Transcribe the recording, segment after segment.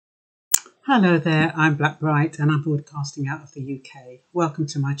Hello there, I'm Blackbright and I'm broadcasting out of the UK. Welcome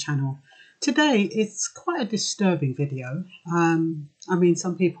to my channel. Today it's quite a disturbing video.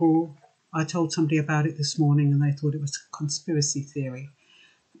 Some people, I told somebody about it this morning and they thought it was a conspiracy theory,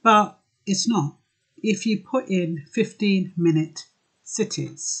 but it's not. If you put in 15-minute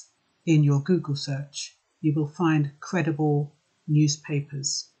cities in your Google search, you will find credible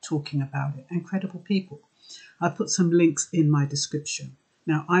newspapers talking about it and credible people. I put some links in my description.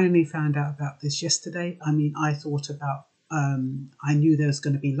 Now, I only found out about this yesterday. I knew there was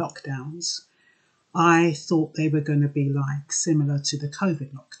going to be lockdowns. I thought they were going to be like similar to the COVID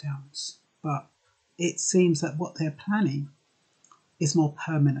lockdowns, but it seems that what they're planning is more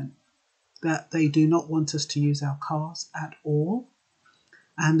permanent, that they do not want us to use our cars at all,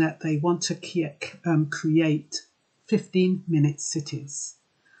 and that they want to create 15-minute cities,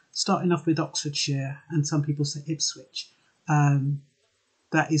 starting off with Oxfordshire, and some people say Ipswich.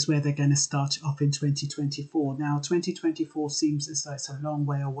 That is where they're going to start off in 2024. Now, 2024 seems as though it's a long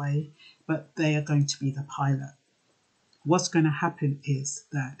way away, but they are going to be the pilot. What's going to happen is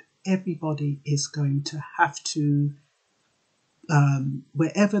that everybody is going to have to,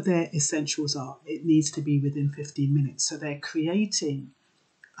 wherever their essentials are, it needs to be within 15 minutes. So they're creating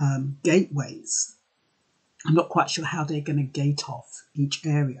gateways. I'm not quite sure how they're going to gate off each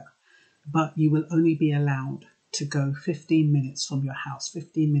area, but you will only be allowed to go 15 minutes from your house,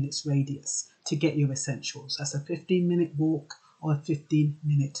 15 minutes radius to get your essentials. That's a 15-minute walk or a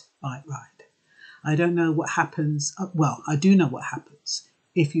 15-minute bike ride. I don't know what happens. Well, I do know what happens.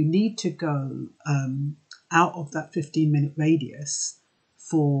 If you need to go out of that 15-minute radius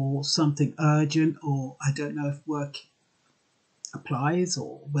for something urgent, or I don't know if work applies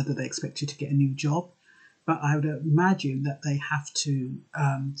or whether they expect you to get a new job, but I would imagine that they have to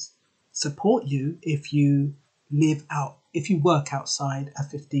support you if you work outside a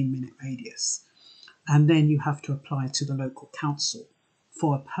 15-minute radius. And then you have to apply to the local council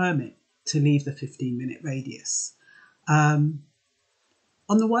for a permit to leave the 15-minute radius. On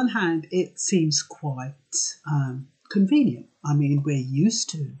the one hand, it seems quite convenient. I mean, we're used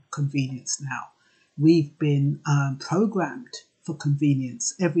to convenience now. We've been programmed for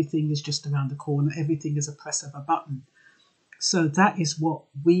convenience. Everything is just around the corner. Everything is a press of a button. So that is what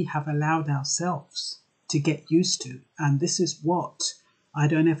we have allowed ourselves to get used to. And this is what, I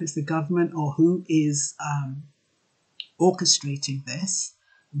don't know if it's the government or who is orchestrating this,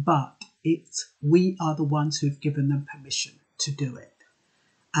 but we are the ones who've given them permission to do it.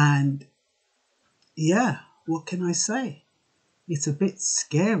 And yeah, what can I say? It's a bit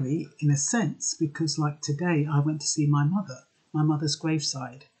scary in a sense, because like today I went to see my mother's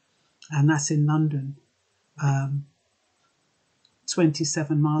graveside, and that's in London,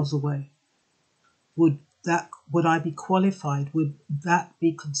 27 miles away. Would I be qualified? Would that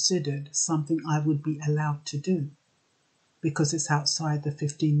be considered something I would be allowed to do because it's outside the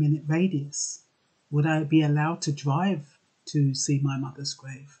 15-minute radius? Would I be allowed to drive to see my mother's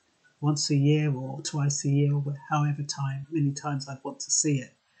grave once a year or twice a year, or however many times I'd want to see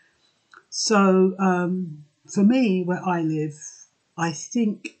it? So for me, where I live, I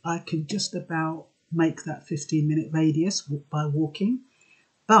think I can just about make that 15-minute radius by walking.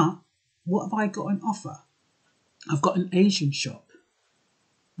 But what have I got on offer? I've got an Asian shop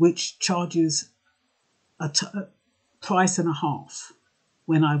which charges a price and a half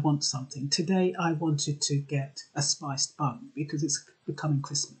when I want something. Today I wanted to get a spiced bun because it's becoming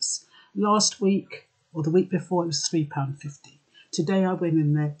Christmas. Last week or the week before it was £3.50. Today I went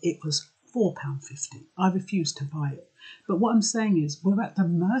in there, it was £4.50. I refused to buy it. But what I'm saying is we're at the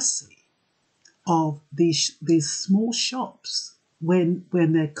mercy of these small shops when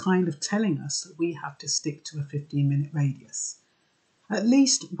they're kind of telling us that we have to stick to a 15-minute radius. At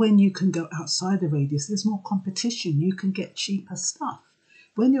least when you can go outside the radius, there's more competition. You can get cheaper stuff.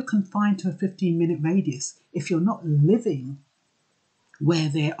 When you're confined to a 15-minute radius, if you're not living where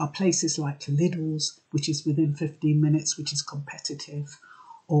there are places like Lidl's, which is within 15 minutes, which is competitive,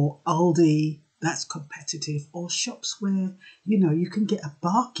 or Aldi, that's competitive, or shops where, you can get a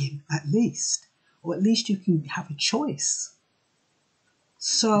bargain at least, or at least you can have a choice.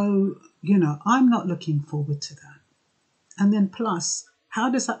 So, I'm not looking forward to that. And then plus,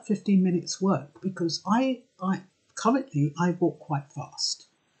 how does that 15 minutes work? Because I currently walk quite fast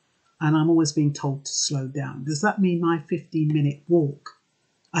and I'm always being told to slow down. Does that mean my 15-minute walk,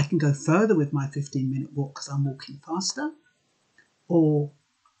 I can go further with my 15-minute walk because I'm walking faster? Or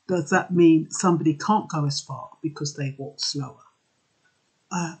does that mean somebody can't go as far because they walk slower?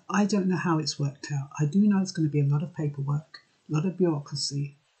 I don't know how it's worked out. I do know it's going to be a lot of paperwork, a lot of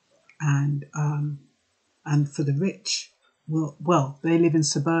bureaucracy, and for the rich, well, they live in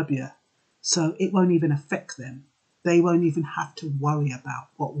suburbia. So it won't even affect them. They won't even have to worry about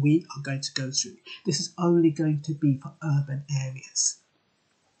what we are going to go through. This is only going to be for urban areas.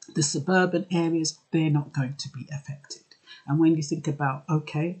 The suburban areas, they're not going to be affected. And when you think about,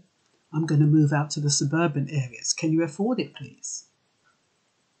 okay, I'm going to move out to the suburban areas, can you afford it, please?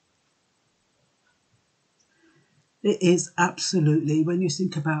 It is absolutely, when you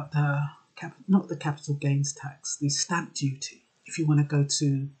think about not the capital gains tax, the stamp duty, if you want to go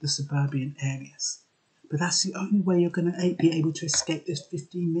to the suburban areas. But that's the only way you're going to be able to escape this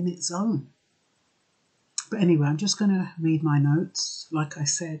 15-minute zone. But anyway, I'm just going to read my notes. Like I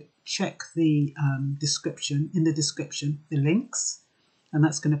said, check the description, the links, and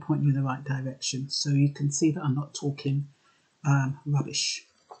that's going to point you in the right direction. So you can see that I'm not talking rubbish.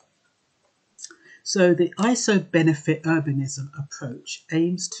 So the iso-benefit urbanism approach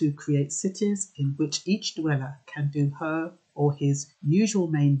aims to create cities in which each dweller can do her or his usual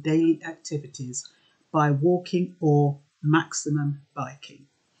main daily activities by walking or maximum biking.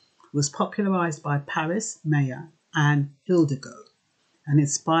 It was popularised by Paris Mayor Anne Hidalgo and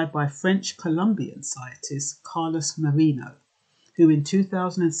inspired by French Colombian scientist Carlos Marino, who in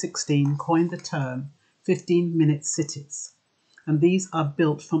 2016 coined the term 15-minute cities. And these are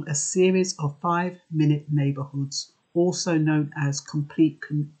built from a series of 5-minute neighbourhoods, also known as complete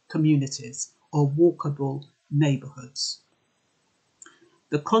communities or walkable neighbourhoods.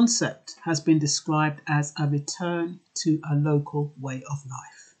 The concept has been described as a return to a local way of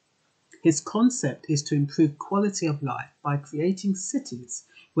life. His concept is to improve quality of life by creating cities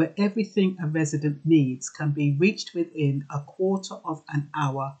where everything a resident needs can be reached within a quarter of an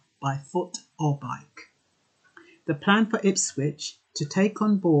hour by foot or bike. The plan for Ipswich to take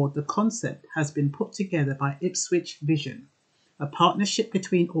on board the concept has been put together by Ipswich Vision, a partnership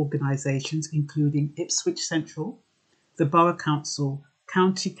between organisations including Ipswich Central, the Borough Council,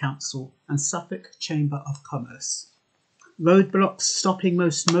 County Council and Suffolk Chamber of Commerce. Roadblocks stopping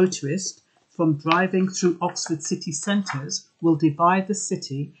most motorists from driving through Oxford city centres will divide the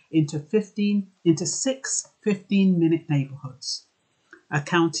city into 6 15-minute neighbourhoods, a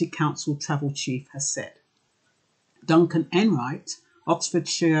County Council travel chief has said. Duncan Enright,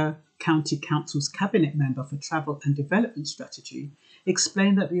 Oxfordshire County Council's Cabinet Member for Travel and Development Strategy,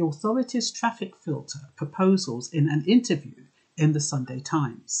 explained that the authority's traffic filter proposals in an interview in the Sunday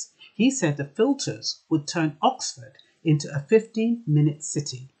Times. He said the filters would turn Oxford into a 15-minute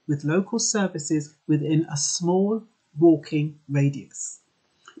city with local services within a small walking radius.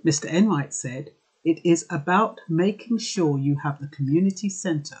 Mr. Enright said, "It is about making sure you have the community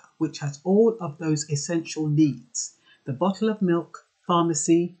centre which has all of those essential needs, the bottle of milk,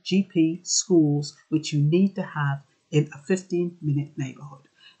 pharmacy, GP, schools, which you need to have in a 15-minute neighbourhood."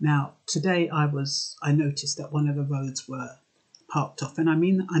 Now, today I noticed that one of the roads were parked off, and I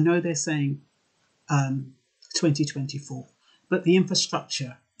know they're saying 2024, but the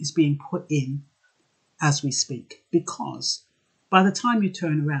infrastructure is being put in as we speak, because by the time you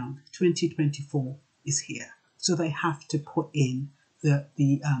turn around, 2024 is here. So they have to put in the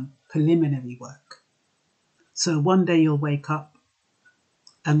preliminary work. So one day you'll wake up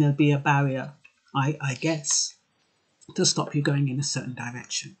and there'll be a barrier, I guess, to stop you going in a certain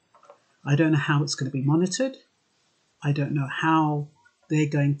direction. I don't know how it's going to be monitored. I don't know how they're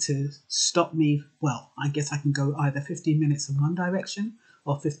going to stop me. Well, I guess I can go either 15 minutes in one direction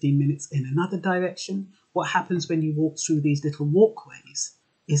or 15 minutes in another direction. What happens when you walk through these little walkways?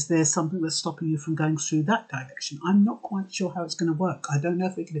 Is there something that's stopping you from going through that direction? I'm not quite sure how it's going to work. I don't know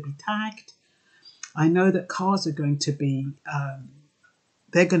if we're going to be tagged. I know that cars are going to be,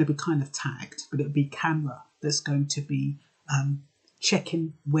 they're going to be kind of tagged, but it'll be camera that's going to be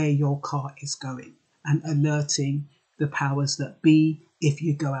checking where your car is going and alerting the powers that be if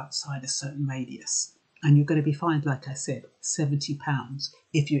you go outside a certain radius. And you're going to be fined, like I said, £70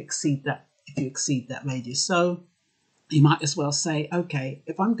 if you exceed that radius. So you might as well say, okay,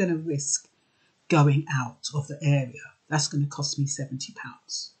 if I'm going to risk going out of the area, that's going to cost me £70.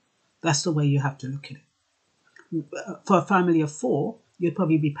 That's the way you have to look at it. For a family of 4, you'd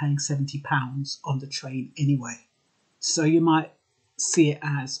probably be paying £70 on the train anyway. So you might see it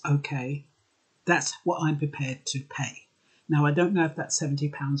as, okay, that's what I'm prepared to pay. Now, I don't know if that's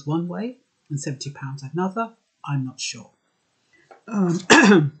 £70 one way and £70 another. I'm not sure.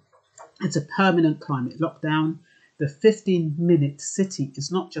 It's a permanent climate lockdown. The 15-minute city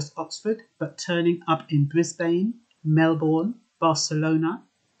is not just Oxford, but turning up in Brisbane, Melbourne, Barcelona,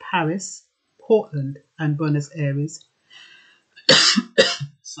 Paris, Portland and Buenos Aires.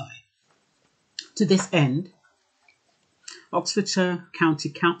 Sorry. To this end, Oxfordshire County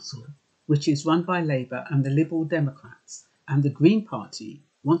Council, which is run by Labour and the Liberal Democrats and the Green Party,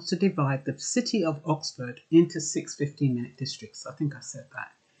 wants to divide the city of Oxford into 6 15-minute districts. I think I said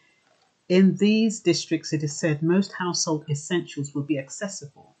that. In these districts, it is said most household essentials will be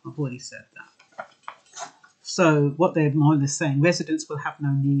accessible. I've already said that. So what they're more or less saying, residents will have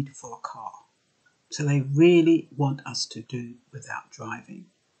no need for a car. So they really want us to do without driving.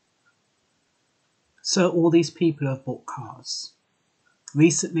 So all these people have bought cars.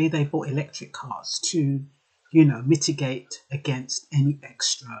 Recently, they bought electric cars to, mitigate against any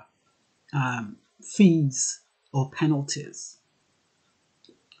extra fees or penalties.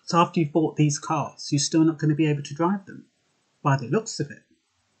 So after you've bought these cars, you're still not going to be able to drive them by the looks of it.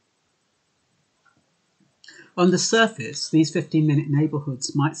 On the surface, these 15-minute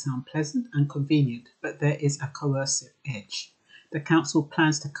neighbourhoods might sound pleasant and convenient, but there is a coercive edge. The council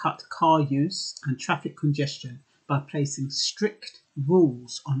plans to cut car use and traffic congestion by placing strict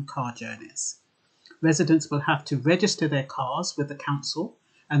rules on car journeys. Residents will have to register their cars with the council,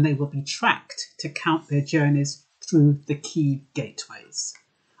 and they will be tracked to count their journeys through the key gateways.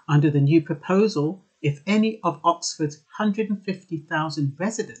 Under the new proposal, if any of Oxford's 150,000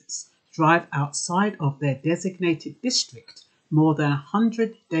 residents drive outside of their designated district more than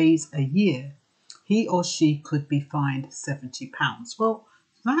 100 days a year, he or she could be fined £70. Well,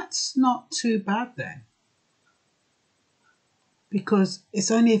 that's not too bad then. Because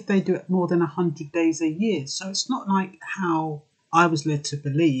it's only if they do it more than 100 days a year. So it's not like how I was led to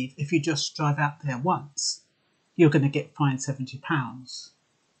believe if you just drive out there once, you're going to get fined £70.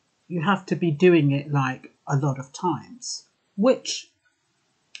 You have to be doing it like a lot of times, which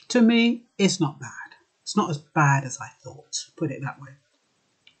to me is not bad. It's not as bad as I thought, put it that way.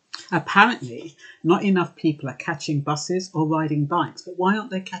 Apparently, not enough people are catching buses or riding bikes. But why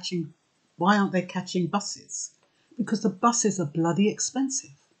aren't they catching buses? Because the buses are bloody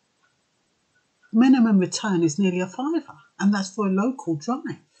expensive. Minimum return is nearly £5, and that's for a local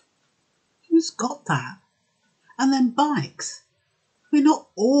drive. Who's got that? And then bikes. We're not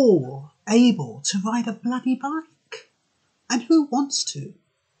all able to ride a bloody bike. And who wants to?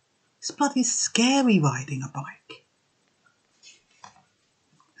 It's bloody scary riding a bike.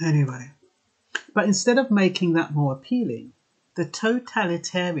 Anyway, but instead of making that more appealing, the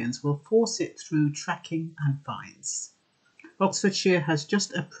totalitarians will force it through tracking and fines. Oxfordshire has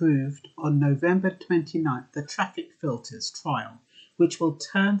just approved on November 29th the traffic filters trial, which will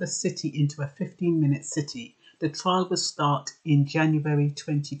turn the city into a 15-minute city. The trial will start in January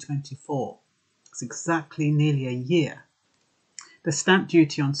 2024. It's exactly nearly a year. The stamp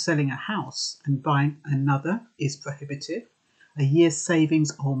duty on selling a house and buying another is prohibitive, a year's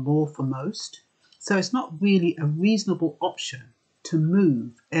savings or more for most. So it's not really a reasonable option to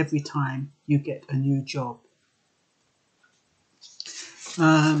move every time you get a new job.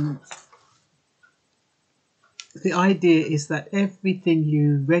 The idea is that everything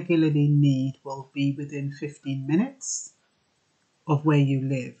you regularly need will be within 15 minutes of where you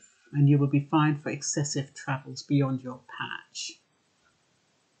live, and you will be fined for excessive travels beyond your patch.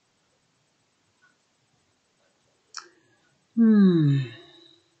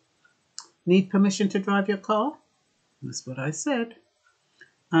 Need permission to drive your car? That's what I said.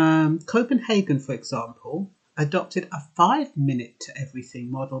 Copenhagen, for example, adopted a 5-minute to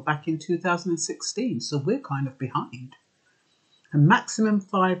everything model back in 2016, so we're kind of behind. A maximum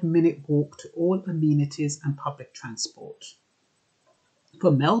 5-minute walk to all amenities and public transport.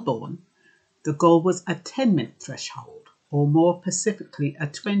 For Melbourne, the goal was a 10-minute threshold, or more specifically, a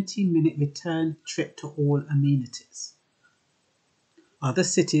 20-minute return trip to all amenities. Other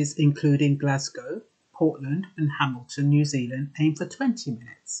cities, including Glasgow, Portland and Hamilton, New Zealand, aim for 20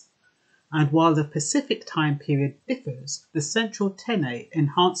 minutes. And while the Pacific time period differs, the central tenet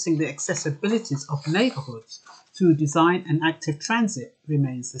enhancing the accessibilities of neighbourhoods through design and active transit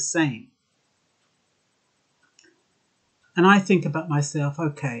remains the same. And I think about myself,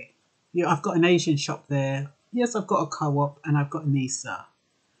 okay, I've got an Asian shop there. Yes, I've got a co-op and I've got a NISA,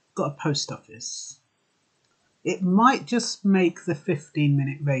 got a post office. It might just make the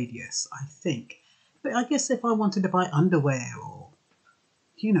 15-minute radius, I think. But I guess if I wanted to buy underwear or,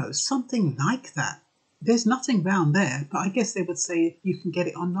 something like that, there's nothing round there, but I guess they would say you can get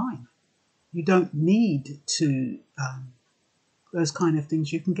it online. You don't need to, those kind of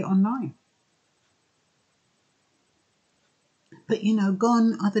things you can get online. But,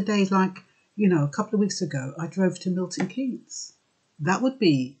 gone are the days like, a couple of weeks ago, I drove to Milton Keynes. That would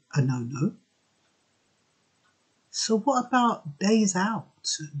be a no-no. So what about days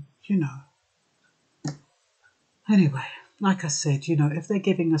out? Anyway, like I said, if they're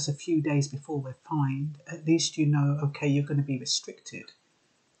giving us a few days before we're fined, at least okay, you're going to be restricted.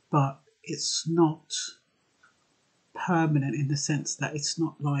 But it's not permanent in the sense that it's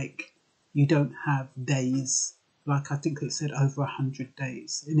not like you don't have days, like I think it said over 100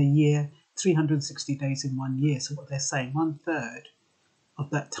 days in a year, 360 days in 1 year. So what they're saying, 1/3 of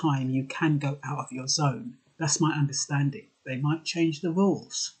that time you can go out of your zone. That's my understanding. They might change the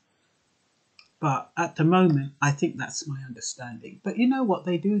rules, but at the moment, I think that's my understanding. But you know what?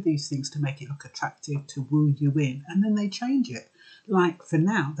 They do these things to make it look attractive, to woo you in, and then they change it. Like for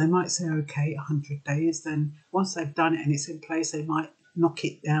now, they might say, okay, 100 days. Then once they've done it and it's in place, they might knock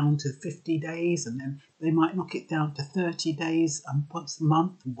it down to 50 days, and then they might knock it down to 30 days, and once a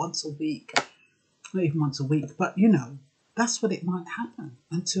month, once a week, not even once a week. But you know, that's what it might happen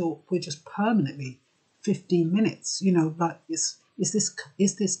until we're just permanently 15 minutes. You know, like is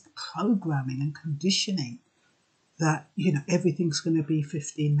this programming and conditioning that everything's going to be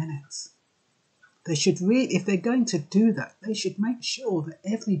 15 minutes? They should really, if they're going to do that, they should make sure that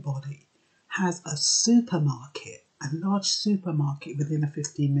everybody has a supermarket, a large supermarket within a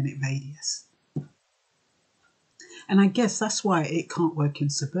 15-minute radius. And I guess that's why it can't work in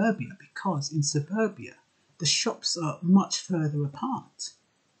suburbia, because in suburbia, the shops are much further apart.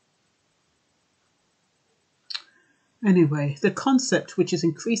 Anyway, the concept, which is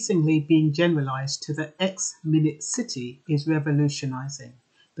increasingly being generalized to the X-minute city, is revolutionizing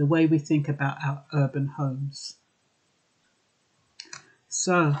the way we think about our urban homes.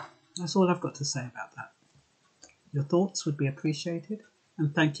 So that's all I've got to say about that. Your thoughts would be appreciated,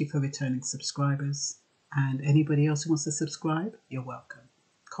 and thank you for returning subscribers. And anybody else who wants to subscribe, you're welcome.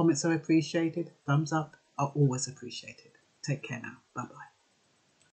 Comments are appreciated. Thumbs up are always appreciated. Take care now. Bye-bye.